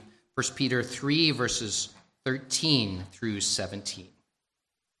1 Peter 3, verses 13 through 17.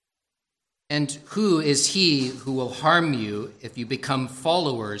 And who is he who will harm you if you become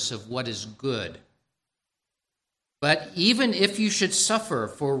followers of what is good? But even if you should suffer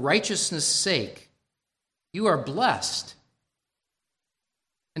for righteousness' sake, you are blessed.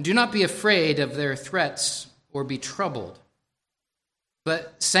 And do not be afraid of their threats or be troubled,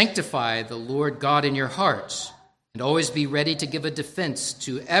 but sanctify the Lord God in your hearts, and always be ready to give a defense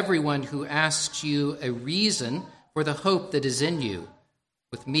to everyone who asks you a reason for the hope that is in you,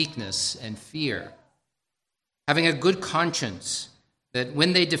 with meekness and fear, having a good conscience, that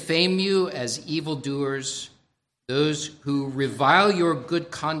when they defame you as evildoers, those who revile your good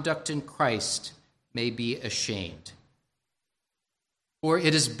conduct in Christ may be ashamed. For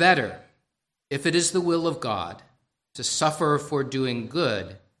it is better, if it is the will of God, to suffer for doing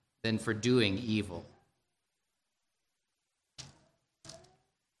good than for doing evil.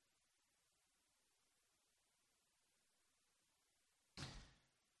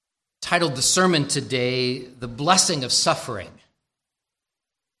 Titled the sermon today, The Blessing of Suffering.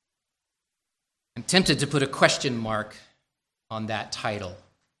 I'm tempted to put a question mark on that title.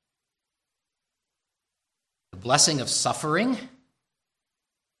 The blessing of suffering?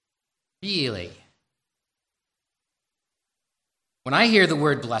 Really? When I hear the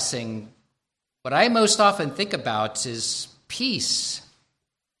word blessing, what I most often think about is peace,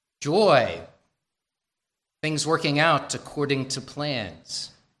 joy, things working out according to plans.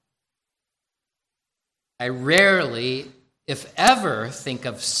 I rarely, if ever, think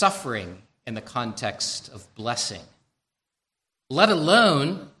of suffering in the context of blessing, let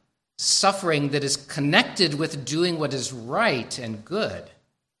alone suffering that is connected with doing what is right and good.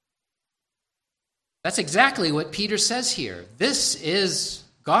 That's exactly what Peter says here. This is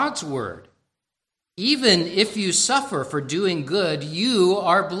God's word. Even if you suffer for doing good, you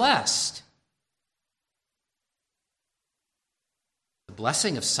are blessed. The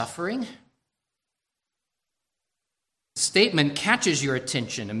blessing of suffering? The statement catches your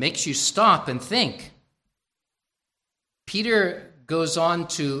attention and makes you stop and think. Peter goes on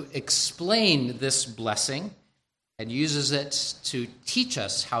to explain this blessing and uses it to teach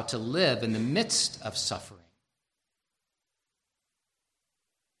us how to live in the midst of suffering.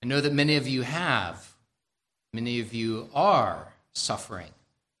 I know that many of you are suffering.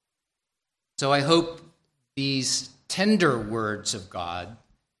 So I hope these tender words of God,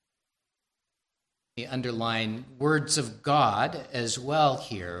 the underlying words of God as well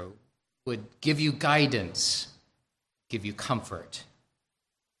here, would give you guidance, give you comfort.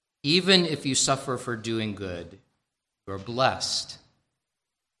 Even if you suffer for doing good, you're blessed.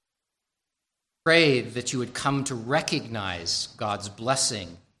 Pray that you would come to recognize God's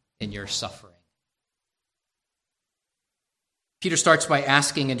blessing in your suffering. Peter starts by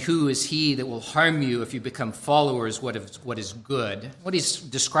asking, and who is he that will harm you if you become followers what is good? What he's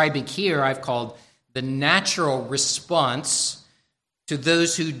describing here I've called the natural response to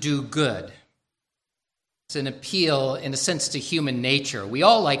those who do good. It's an appeal, in a sense, to human nature. We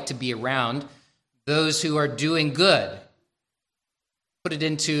all like to be around those who are doing good. Put it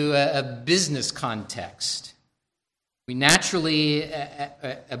into a business context. We naturally,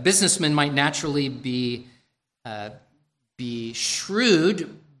 a businessman might naturally be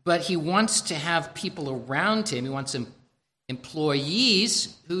shrewd, but he wants to have people around him. He wants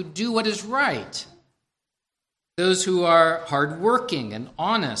employees who do what is right. Those who are hardworking and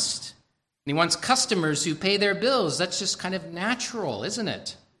honest. And he wants customers who pay their bills. That's just kind of natural, isn't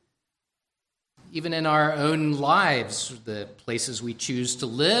it? Even in our own lives, the places we choose to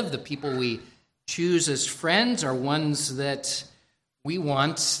live, the people we choose as friends are ones that we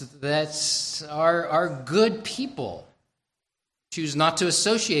want that are good people. Choose not to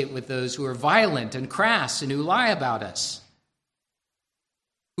associate with those who are violent and crass and who lie about us.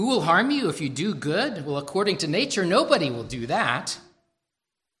 Who will harm you if you do good? Well, according to nature, nobody will do that.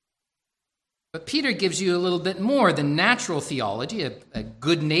 But Peter gives you a little bit more than natural theology, a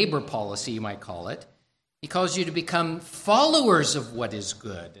good neighbor policy, you might call it. He calls you to become followers of what is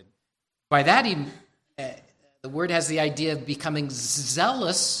good. By that, the word has the idea of becoming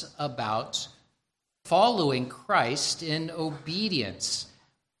zealous about following Christ in obedience.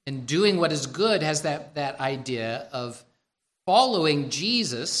 And doing what is good has that idea of following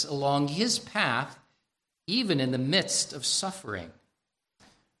Jesus along his path, even in the midst of suffering.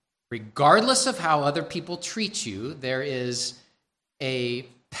 Regardless of how other people treat you, there is a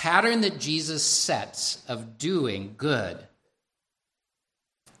pattern that Jesus sets of doing good.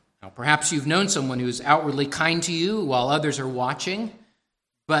 Now, perhaps you've known someone who's outwardly kind to you while others are watching,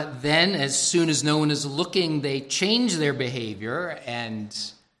 but then as soon as no one is looking, they change their behavior and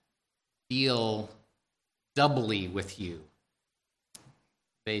deal doubly with you.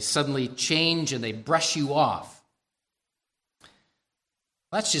 They suddenly change and they brush you off.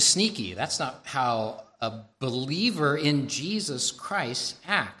 That's just sneaky. That's not how a believer in Jesus Christ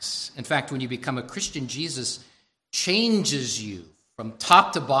acts. In fact, when you become a Christian, Jesus changes you from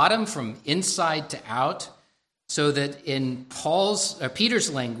top to bottom, from inside to out, so that in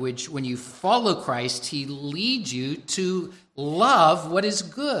Peter's language, when you follow Christ, he leads you to love what is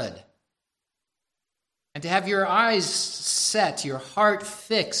good and to have your eyes set, your heart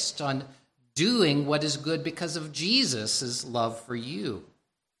fixed on doing what is good because of Jesus' love for you.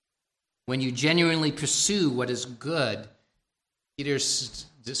 When you genuinely pursue what is good, Peter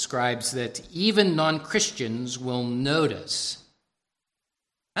describes that even non-Christians will notice.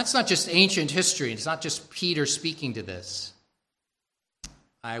 That's not just ancient history. It's not just Peter speaking to this.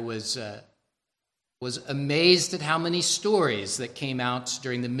 I was amazed at how many stories that came out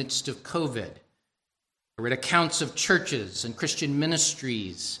during the midst of COVID. I read accounts of churches and Christian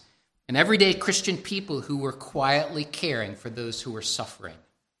ministries and everyday Christian people who were quietly caring for those who were suffering.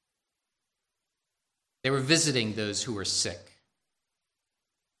 They were visiting those who were sick.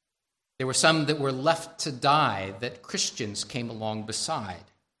 There were some that were left to die that Christians came along beside.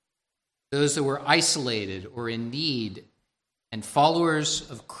 Those that were isolated or in need, and followers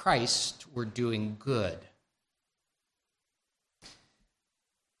of Christ were doing good.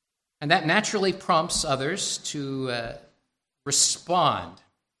 And that naturally prompts others to respond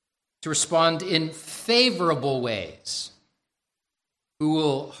in favorable ways. Who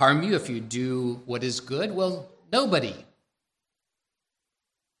will harm you if you do what is good? Well, nobody.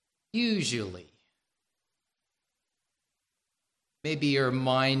 Usually. Maybe your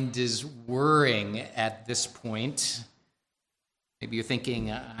mind is whirring at this point. Maybe you're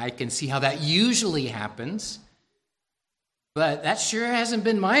thinking, I can see how that usually happens. But that sure hasn't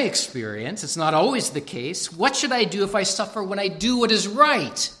been my experience. It's not always the case. What should I do if I suffer when I do what is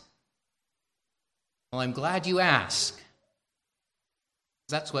right? Well, I'm glad you ask.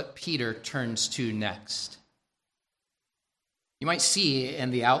 That's what Peter turns to next. You might see in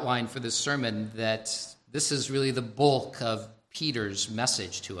the outline for this sermon that this is really the bulk of Peter's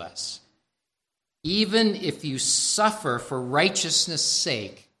message to us. Even if you suffer for righteousness'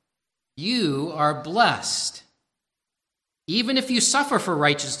 sake, you are blessed. Even if you suffer for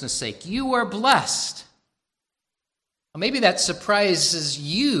righteousness' sake, you are blessed. Well, maybe that surprises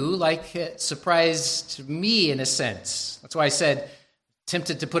you like it surprised me in a sense. That's why I said,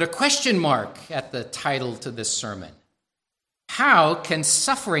 tempted to put a question mark at the title to this sermon. How can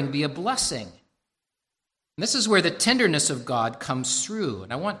suffering be a blessing? And this is where the tenderness of God comes through.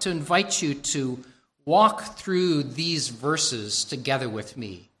 And I want to invite you to walk through these verses together with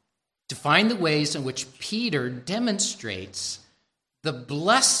me to find the ways in which Peter demonstrates the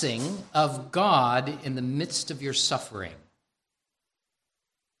blessing of God in the midst of your suffering.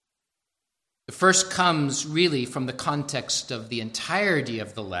 The first comes really from the context of the entirety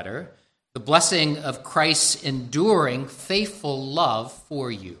of the letter, the blessing of Christ's enduring, faithful love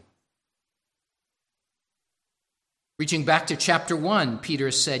for you. Reaching back to chapter 1, Peter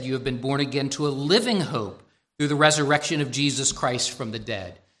said, "You have been born again to a living hope through the resurrection of Jesus Christ from the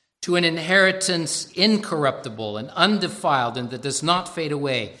dead, to an inheritance incorruptible and undefiled and that does not fade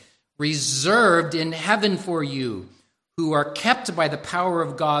away, reserved in heaven for you, who are kept by the power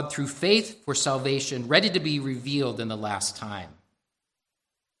of God through faith for salvation, ready to be revealed in the last time."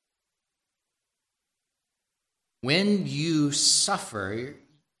 When you suffer,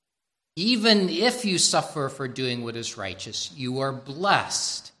 even if you suffer for doing what is righteous, you are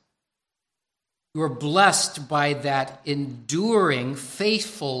blessed. You are blessed by that enduring,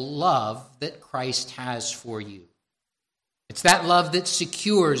 faithful love that Christ has for you. It's that love that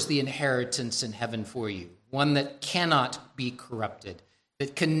secures the inheritance in heaven for you, one that cannot be corrupted,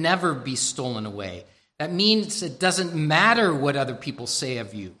 that can never be stolen away. That means it doesn't matter what other people say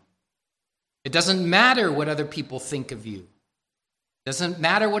of you. It doesn't matter what other people think of you. It doesn't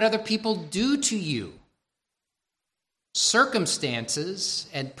matter what other people do to you. Circumstances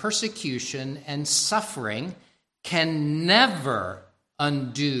and persecution and suffering can never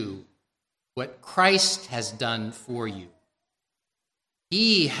undo what Christ has done for you.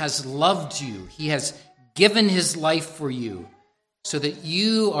 He has loved you. He has given his life for you so that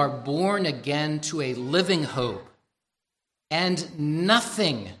you are born again to a living hope, and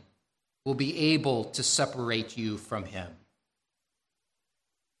nothing will be able to separate you from him.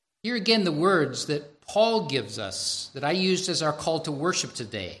 Here again, the words that Paul gives us, that I used as our call to worship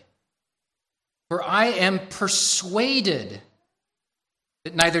today. "For I am persuaded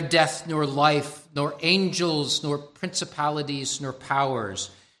that neither death nor life, nor angels, nor principalities, nor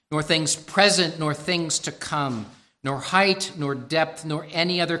powers, nor things present, nor things to come, nor height, nor depth, nor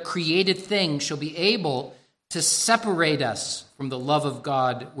any other created thing shall be able to separate us from the love of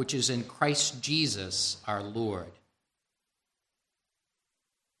God which is in Christ Jesus our Lord.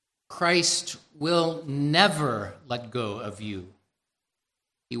 Christ will never let go of you.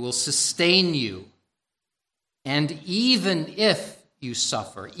 He will sustain you. And even if you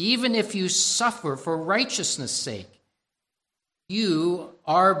suffer for righteousness' sake, you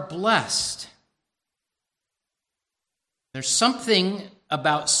are blessed. There's something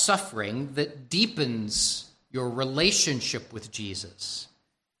about suffering that deepens your relationship with Jesus.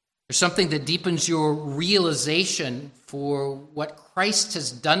 There's something that deepens your realization for what Christ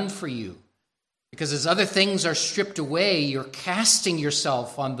has done for you. Because as other things are stripped away, you're casting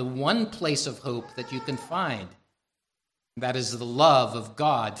yourself on the one place of hope that you can find. That is the love of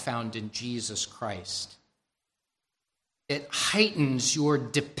God found in Jesus Christ. It heightens your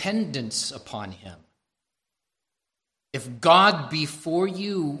dependence upon him. If God be for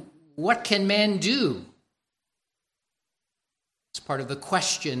you, what can man do? It's part of the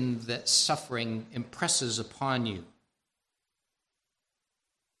question that suffering impresses upon you.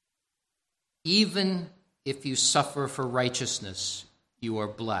 Even if you suffer for righteousness, you are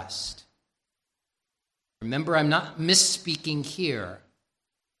blessed. Remember, I'm not misspeaking here.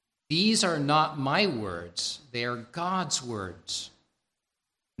 These are not my words. They are God's words.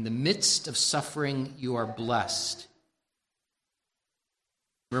 In the midst of suffering, you are blessed.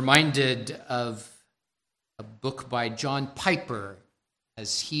 I'm reminded of a book by John Piper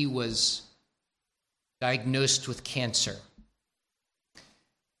as he was diagnosed with cancer.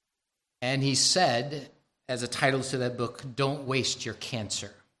 And he said, as a title to that book, "Don't waste your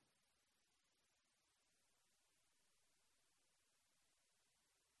cancer."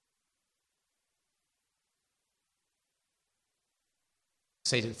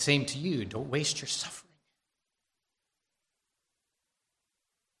 Say the same to you. Don't waste your suffering.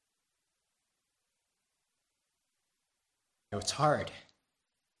 I know it's hard.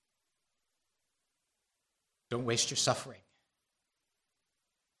 Don't waste your suffering.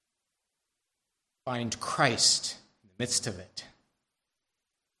 Find Christ in the midst of it.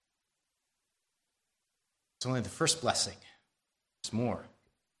 It's only the first blessing. There's more.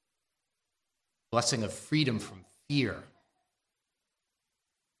 Blessing of freedom from fear.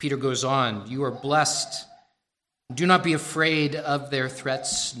 Peter goes on, "You are blessed. Do not be afraid of their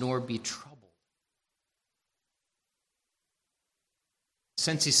threats, nor be troubled."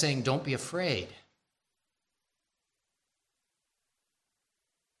 Since he's saying, don't be afraid.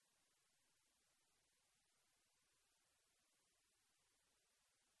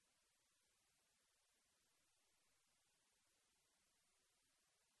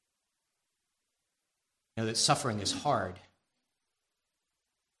 You know that suffering is hard.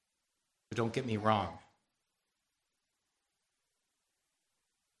 But don't get me wrong.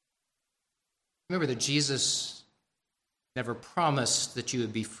 Remember that Jesus never promised that you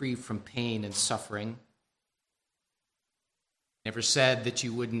would be free from pain and suffering. Never said that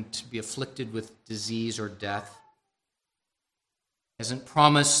you wouldn't be afflicted with disease or death. Hasn't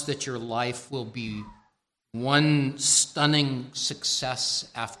promised that your life will be one stunning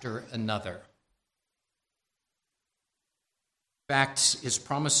success after another. In fact, his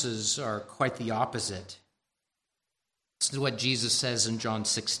promises are quite the opposite. Listen to what Jesus says in John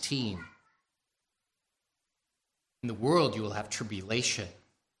 16. In the world you will have tribulation.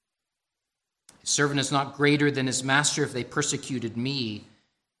 His servant is not greater than his master. If they persecuted me,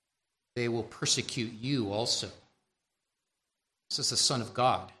 they will persecute you also. This is the Son of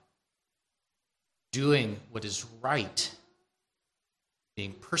God, doing what is right,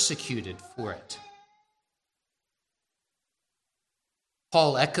 being persecuted for it.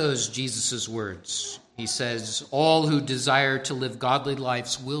 Paul echoes Jesus' words. He says, all who desire to live godly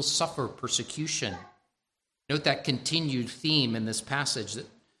lives will suffer persecution. Note that continued theme in this passage, that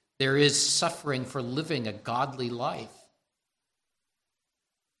there is suffering for living a godly life.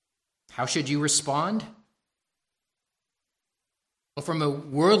 How should you respond? Well, from a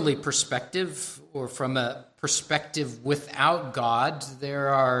worldly perspective, or from a perspective without God, there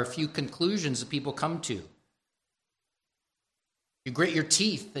are a few conclusions that people come to. You grit your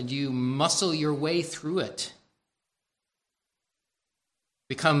teeth and you muscle your way through it.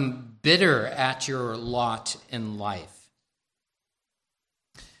 Become bitter at your lot in life.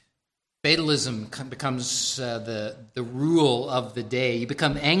 Fatalism becomes the rule of the day. You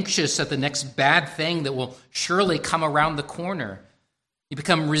become anxious at the next bad thing that will surely come around the corner. You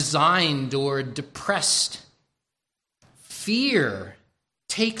become resigned or depressed. Fear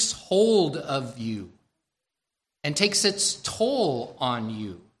takes hold of you and takes its toll on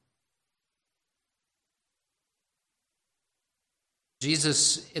you.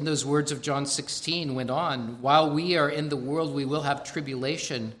 Jesus, in those words of John 16, went on, while we are in the world, we will have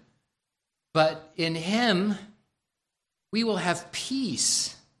tribulation, but in him we will have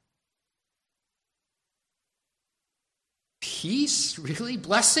peace. Peace? Really?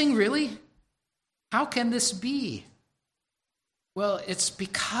 Blessing? Really? How can this be? Well, it's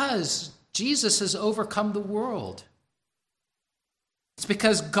because Jesus has overcome the world. It's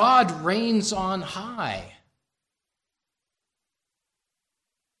because God reigns on high.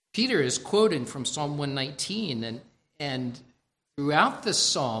 Peter is quoting from Psalm 119, and throughout this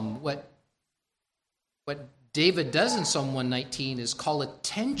psalm, what David does in Psalm 119 is call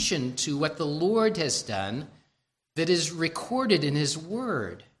attention to what the Lord has done that is recorded in his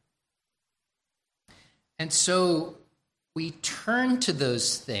word. And so we turn to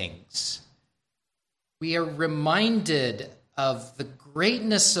those things. We are reminded of the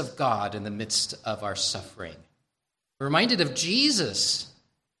greatness of God in the midst of our suffering. We're reminded of Jesus.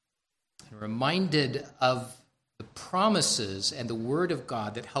 Reminded of the promises and the word of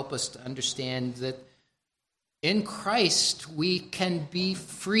God that help us to understand that in Christ we can be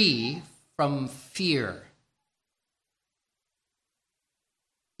free from fear.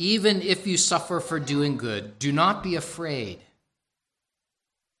 Even if you suffer for doing good, do not be afraid.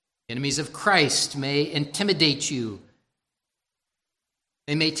 Enemies of Christ may intimidate you.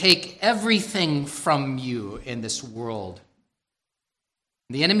 They may take everything from you in this world.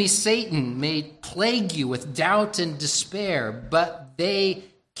 The enemy Satan may plague you with doubt and despair, but they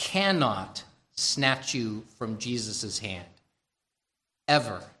cannot snatch you from Jesus' hand.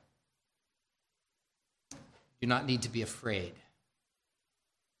 Ever. You do not need to be afraid.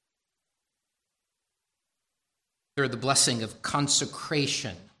 Third, the blessing of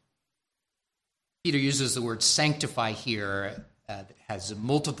consecration. Peter uses the word sanctify here. That has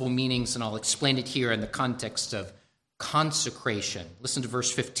multiple meanings, and I'll explain it here in the context of consecration. Listen to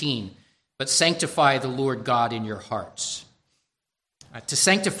verse 15. But sanctify the Lord God in your hearts. To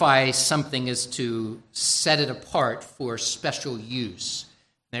sanctify something is to set it apart for special use.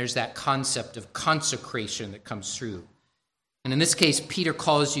 There's that concept of consecration that comes through. And in this case, Peter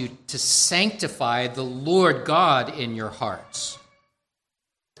calls you to sanctify the Lord God in your hearts.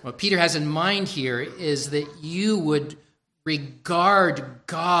 What Peter has in mind here is that you would regard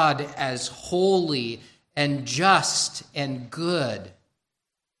God as holy and just and good.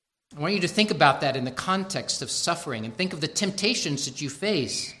 I want you to think about that in the context of suffering and think of the temptations that you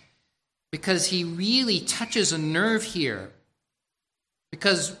face, because he really touches a nerve here.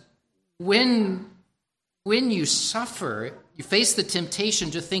 Because when you suffer, you face the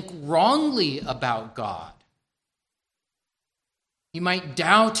temptation to think wrongly about God. You might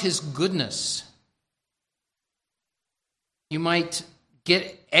doubt his goodness. You might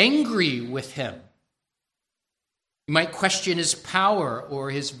get angry with him. You might question his power or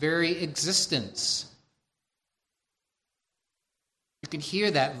his very existence. You can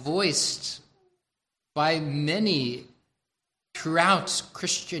hear that voiced by many throughout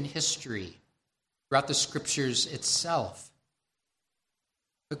Christian history, throughout the scriptures itself.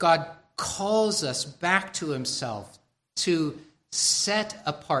 But God calls us back to himself to set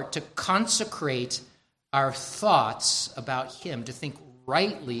apart, to consecrate our thoughts about him, to think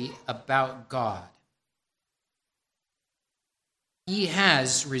rightly about God. He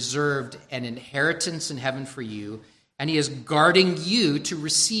has reserved an inheritance in heaven for you, and he is guarding you to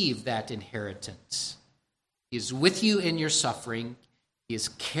receive that inheritance. He is with you in your suffering. He is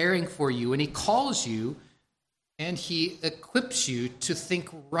caring for you, and he calls you, and he equips you to think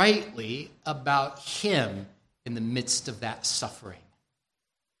rightly about him in the midst of that suffering.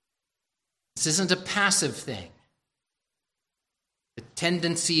 This isn't a passive thing. The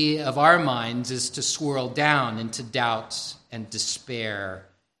tendency of our minds is to swirl down into doubts and despair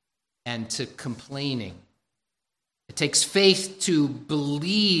and to complaining. It takes faith to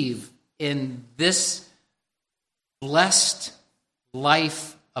believe in this blessed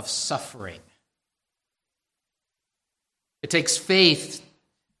life of suffering. It takes faith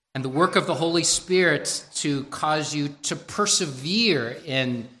and the work of the Holy Spirit to cause you to persevere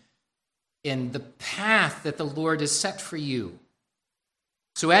in the path that the Lord has set for you.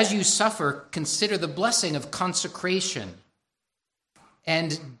 So as you suffer, consider the blessing of consecration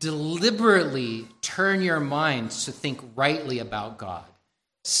and deliberately turn your minds to think rightly about God.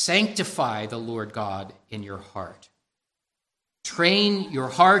 Sanctify the Lord God in your heart. Train your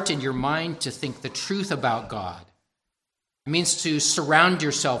heart and your mind to think the truth about God. It means to surround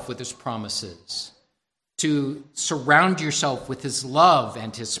yourself with his promises, to surround yourself with his love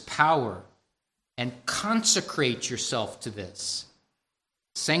and his power, and consecrate yourself to this.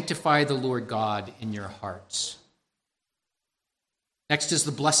 Sanctify the Lord God in your hearts. Next is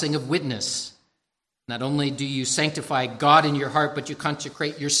the blessing of witness. Not only do you sanctify God in your heart, but you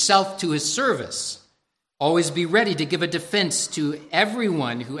consecrate yourself to his service. Always be ready to give a defense to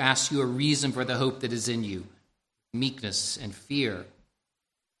everyone who asks you a reason for the hope that is in you, meekness and fear.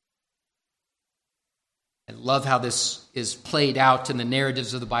 I love how this is played out in the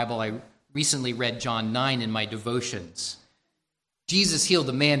narratives of the Bible. I recently read John 9 in my devotions. Jesus healed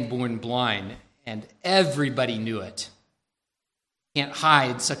a man born blind, and everybody knew it. Can't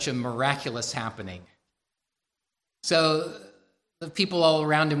hide such a miraculous happening. So the people all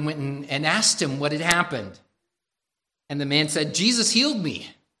around him went and asked him what had happened. And the man said, "Jesus healed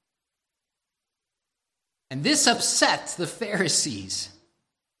me." And this upset the Pharisees.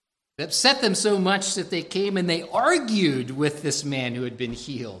 It upset them so much that they came and they argued with this man who had been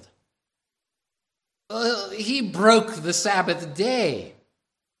healed. He broke the Sabbath day.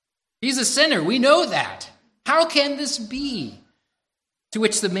 He's a sinner. We know that. How can this be? To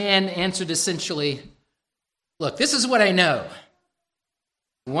which the man answered essentially, "Look, this is what I know.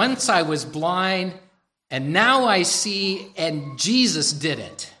 Once I was blind, and now I see, and Jesus did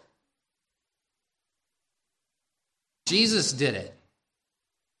it. Jesus did it."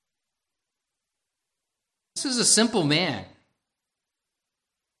 This is a simple man.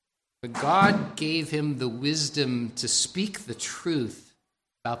 But God gave him the wisdom to speak the truth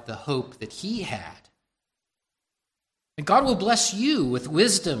about the hope that he had. And God will bless you with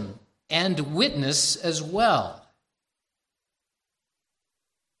wisdom and witness as well.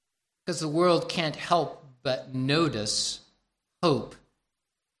 Because the world can't help but notice hope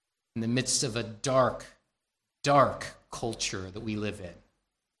in the midst of a dark, dark culture that we live in.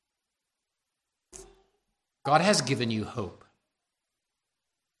 God has given you hope.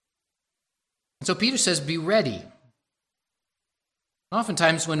 And so Peter says, be ready.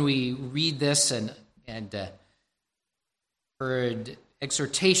 Oftentimes when we read this and heard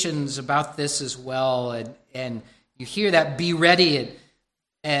exhortations about this as well, and you hear that be ready,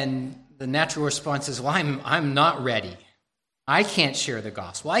 and the natural response is, well, I'm not ready. I can't share the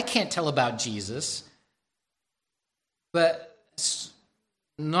gospel. I can't tell about Jesus. But it's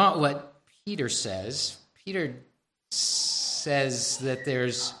not what Peter says. Peter says that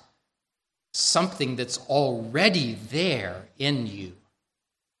there's something that's already there in you.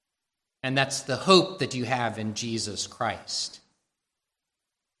 And that's the hope that you have in Jesus Christ.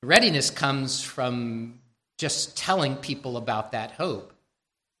 Readiness comes from just telling people about that hope.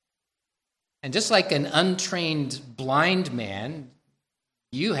 And just like an untrained blind man,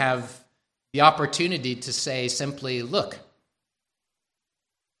 you have the opportunity to say simply, look,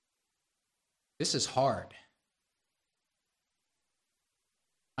 this is hard.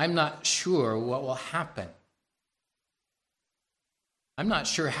 I'm not sure what will happen. I'm not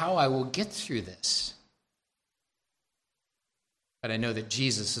sure how I will get through this. But I know that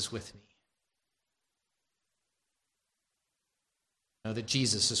Jesus is with me. I know that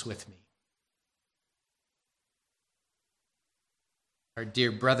Jesus is with me. Our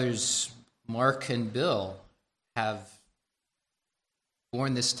dear brothers Mark and Bill have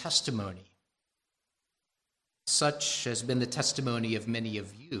borne this testimony. Such has been the testimony of many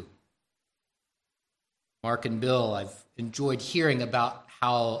of you. Mark and Bill, I've enjoyed hearing about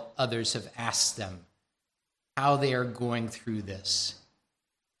how others have asked them how they are going through this.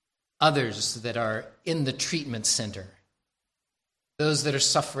 Others that are in the treatment center, those that are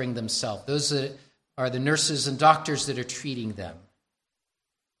suffering themselves, those that are the nurses and doctors that are treating them.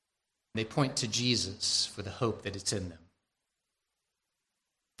 They point to Jesus for the hope that it's in them.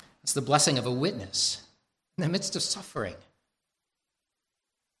 It's the blessing of a witness in the midst of suffering.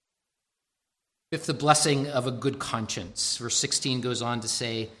 Fifth, the blessing of a good conscience. Verse 16 goes on to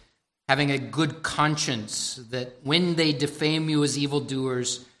say, having a good conscience, that when they defame you as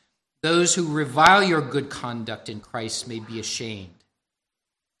evildoers, those who revile your good conduct in Christ may be ashamed.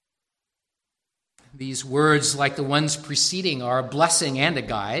 These words, like the ones preceding, are a blessing and a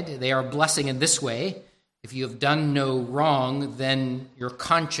guide. They are a blessing in this way. If you have done no wrong, then your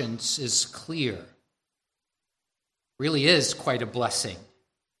conscience is clear. It really is quite a blessing.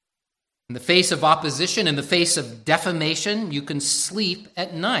 In the face of opposition, in the face of defamation, you can sleep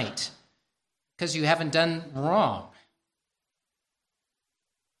at night because you haven't done wrong.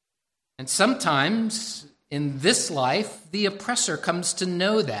 And sometimes in this life, the oppressor comes to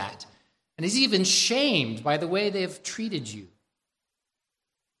know that. And is even shamed by the way they have treated you.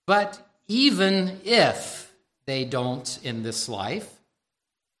 But even if they don't in this life,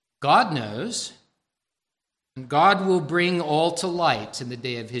 God knows, and God will bring all to light in the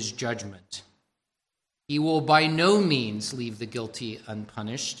day of his judgment. He will by no means leave the guilty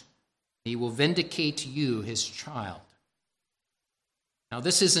unpunished. He will vindicate you, his child. Now,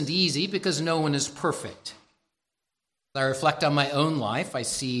 this isn't easy because no one is perfect. As I reflect on my own life, I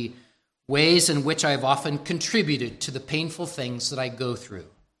see ways in which I have often contributed to the painful things that I go through.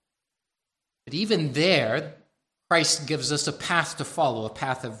 But even there, Christ gives us a path to follow, a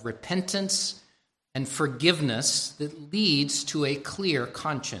path of repentance and forgiveness that leads to a clear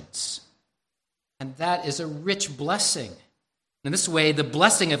conscience. And that is a rich blessing. In this way, the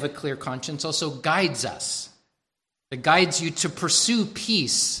blessing of a clear conscience also guides us. It guides you to pursue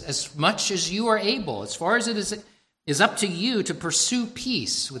peace as much as you are able, as far as it is up to you to pursue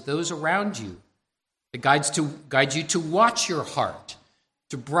peace with those around you. It guides you to watch your heart,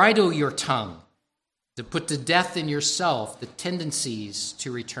 to bridle your tongue, to put to death in yourself the tendencies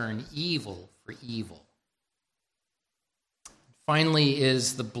to return evil for evil. Finally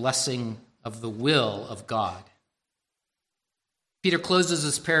is the blessing of the will of God. Peter closes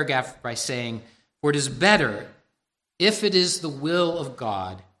this paragraph by saying, "For it is better, if it is the will of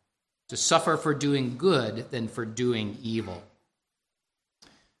God, to suffer for doing good than for doing evil."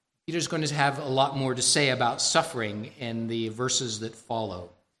 Peter's going to have a lot more to say about suffering in the verses that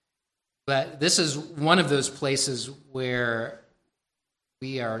follow. But this is one of those places where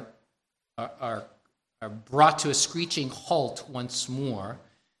we are brought to a screeching halt once more,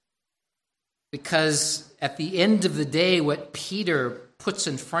 because at the end of the day, what Peter puts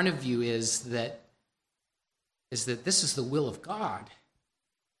in front of you is that this is the will of God.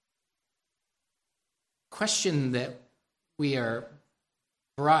 The question that we are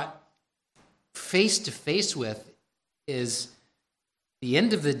brought face to face with is, the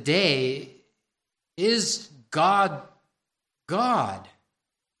end of the day, is God God?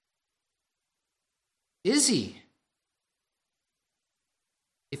 Is he?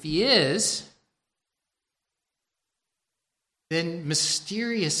 If he is, then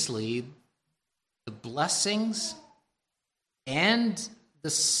mysteriously the blessings and the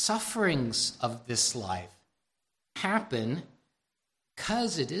sufferings of this life happen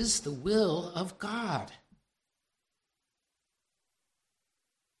because it is the will of God.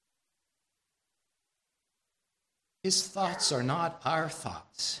 His thoughts are not our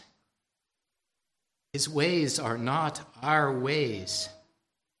thoughts. His ways are not our ways.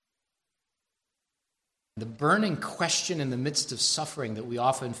 The burning question in the midst of suffering that we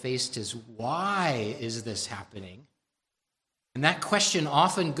often face is, why is this happening? And that question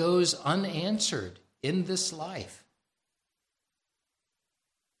often goes unanswered in this life.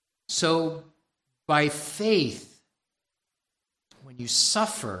 So, by faith, when you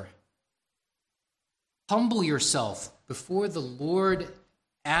suffer, humble yourself before the Lord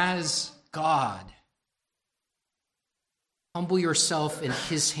as God. Humble yourself in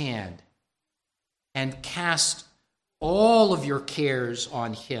his hand and cast all of your cares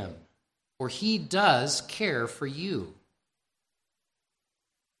on him, for he does care for you.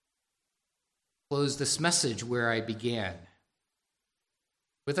 Close this message where I began,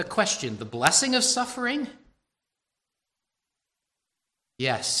 with a question: the blessing of suffering?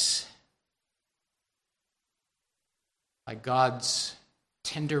 Yes. By God's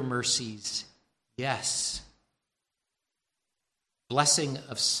tender mercies, yes. Blessing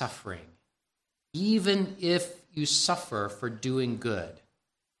of suffering, even if you suffer for doing good.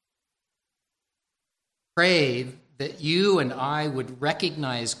 Pray that you and I would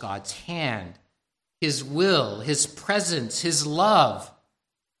recognize God's hand, his will, his presence, his love,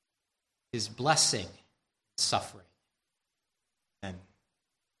 his blessing, suffering. Amen.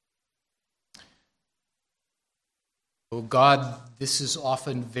 Oh God, this is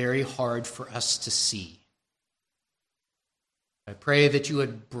often very hard for us to see. I pray that you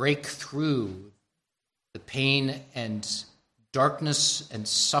would break through the pain and darkness and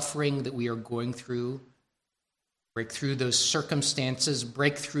suffering that we are going through, break through those circumstances,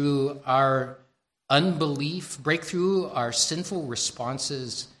 break through our unbelief, break through our sinful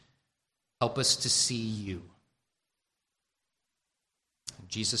responses. Help us to see you. In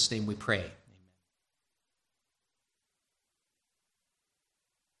Jesus' name we pray.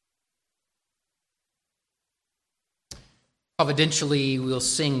 Providentially, we'll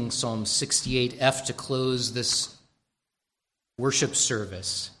sing Psalm 68F to close this worship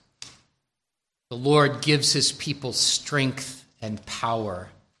service. The Lord gives his people strength and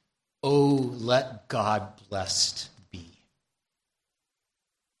power. Oh, let God blessed be.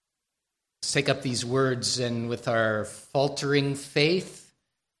 Let's take up these words and with our faltering faith,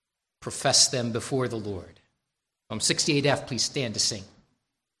 profess them before the Lord. Psalm 68F, please stand to sing.